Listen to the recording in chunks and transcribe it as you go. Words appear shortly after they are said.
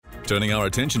Turning our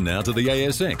attention now to the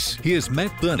ASX, here's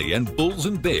Matt Burney and Bulls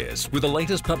and Bears with the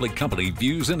latest public company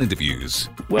views and interviews.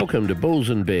 Welcome to Bulls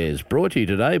and Bears, brought to you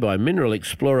today by mineral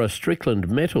explorer Strickland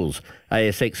Metals,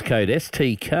 ASX code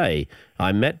STK.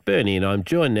 I'm Matt Burney and I'm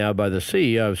joined now by the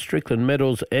CEO of Strickland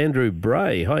Metals, Andrew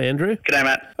Bray. Hi, Andrew. G'day,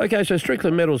 Matt. Okay, so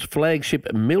Strickland Metals' flagship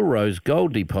Millrose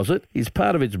gold deposit is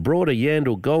part of its broader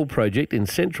Yandal gold project in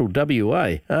central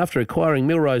WA. After acquiring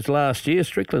Millrose last year,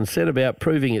 Strickland set about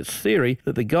proving its theory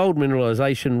that the gold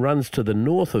mineralisation runs to the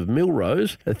north of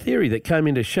Millrose, a theory that came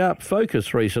into sharp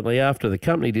focus recently after the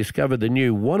company discovered the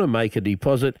new Wanamaker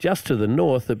deposit just to the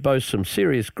north that boasts some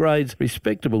serious grades,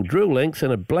 respectable drill lengths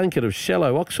and a blanket of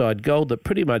shallow oxide gold that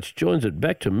pretty much joins it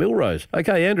back to Millrose.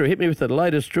 Okay, Andrew, hit me with the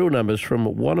latest drill numbers from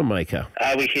Wanamaker.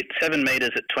 We hit 7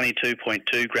 metres at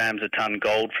 22.2 grams a tonne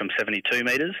gold from 72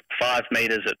 metres, 5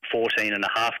 metres at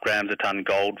 14.5 grams a tonne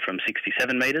gold from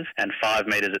 67 metres, and 5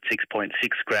 metres at 6.6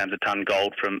 grams a tonne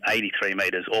gold from 83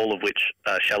 metres, all of which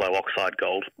are shallow oxide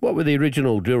gold. What were the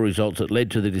original drill results that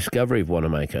led to the discovery of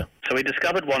Wanamaker? So we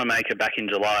discovered Wanamaker back in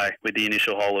July with the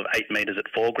initial hole of 8 metres at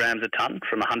 4 grams a tonne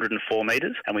from 104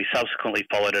 metres, and we subsequently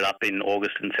followed it up in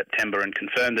August and September and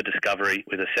confirmed the discovery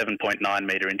with a 7.9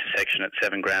 metre intersection at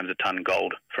 7 grams a tonne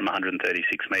gold from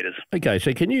 136 metres. Okay,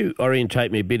 so can you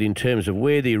orientate me a bit in terms of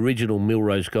where the original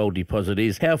Millrose gold deposit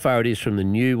is, how far it is from the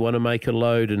new Wanamaker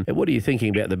lode, and what are you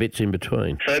thinking about the bits in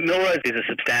between? So Millrose is a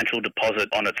substantial deposit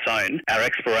on its own. Our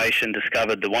exploration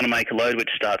discovered the Wanamaker lode,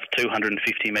 which starts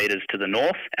 250 metres to the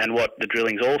north, and what the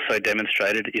drilling's also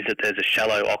demonstrated is that there's a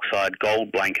shallow oxide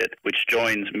gold blanket which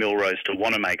joins Millrose to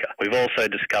Wanamaker. We've also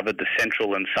discovered the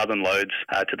central and southern lodes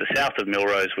to the south of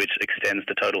Millrose, which extends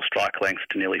the total strike length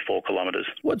to nearly 4 kilometres.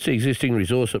 What's the existing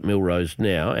resource at Millrose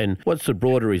now, and what's the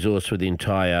broader resource for the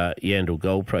entire Yandal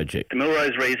gold project? The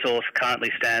Millrose resource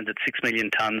currently stands at 6 million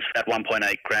tonnes at 1.8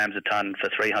 grams a tonne for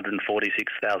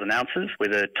 346,000 ounces,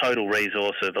 with a total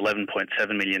resource of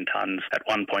 11.7 million tonnes at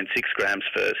 1.6 grams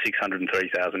for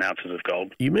 603,000 ounces of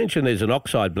gold. You mentioned there's an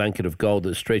oxide blanket of gold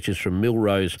that stretches from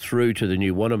Millrose through to the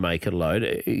new Wanamaker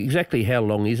lode. Exactly how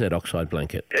long is that oxide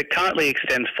blanket? It currently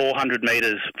extends 400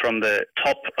 metres from the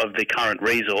top of the current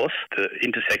resource to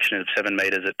intersection of 7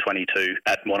 metres at 22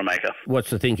 at Wanamaker. What's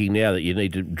the thinking now that you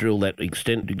need to drill that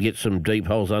extent to get some deep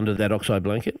holes under that oxide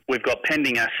blanket? We've got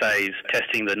pending assays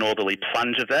testing the northerly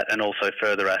plunge of that, and also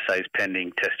further assays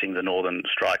pending testing the northern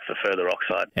strike for further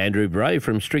oxide. Andrew Bray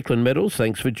from Strickland Metals,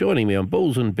 thanks for joining me on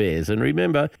Bulls and Bears. And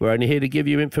remember, we're only here to give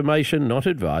you information, not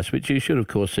advice, which you should of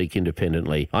course seek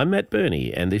independently. I'm Matt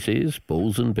Burney, and this is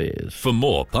Bulls and Bears. For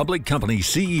more public company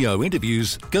CEO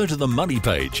interviews, go to the Money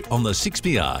page on the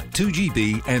 6PR,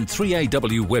 2GB and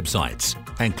 3AW websites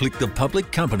and click the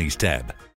Public Companies tab.